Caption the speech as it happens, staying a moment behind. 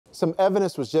Some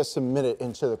evidence was just submitted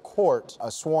into the court, a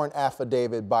sworn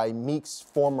affidavit by Meek's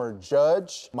former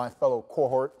judge, my fellow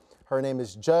cohort. Her name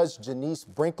is Judge Janice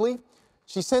Brinkley.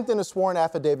 She sent in a sworn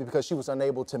affidavit because she was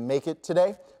unable to make it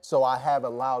today, so I have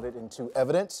allowed it into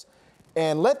evidence.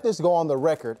 And let this go on the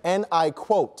record, and I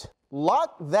quote,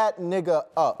 "Lock that nigga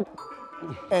up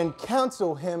and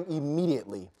cancel him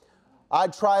immediately. I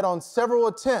tried on several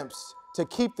attempts to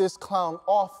keep this clown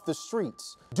off the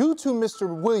streets. Due to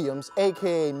Mr. Williams,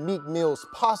 AKA Meek Mill's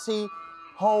posse,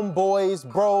 homeboys,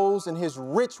 bros, and his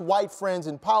rich white friends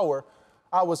in power,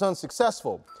 I was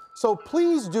unsuccessful. So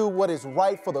please do what is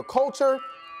right for the culture,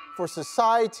 for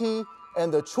society,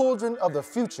 and the children of the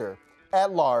future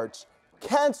at large.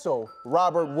 Cancel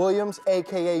Robert Williams,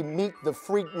 AKA Meek the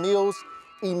Freak Mills,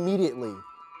 immediately."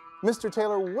 Mr.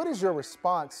 Taylor, what is your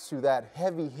response to that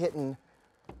heavy-hitting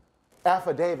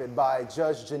affidavit by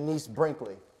Judge Janice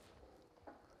Brinkley?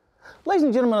 Ladies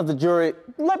and gentlemen of the jury,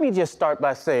 let me just start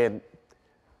by saying,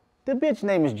 the bitch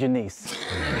name is Janice.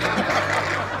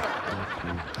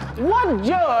 What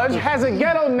judge has a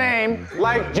ghetto name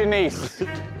like Janice?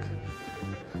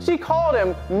 She called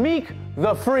him Meek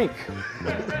the Freak.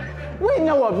 We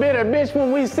know a bitter bitch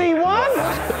when we see one.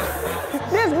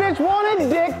 This bitch wanted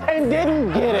dick and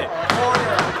didn't get it.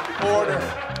 Order.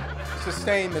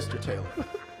 Sustained, Mr. Taylor.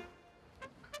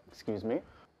 Excuse me?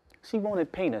 She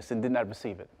wanted penis and did not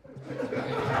receive it.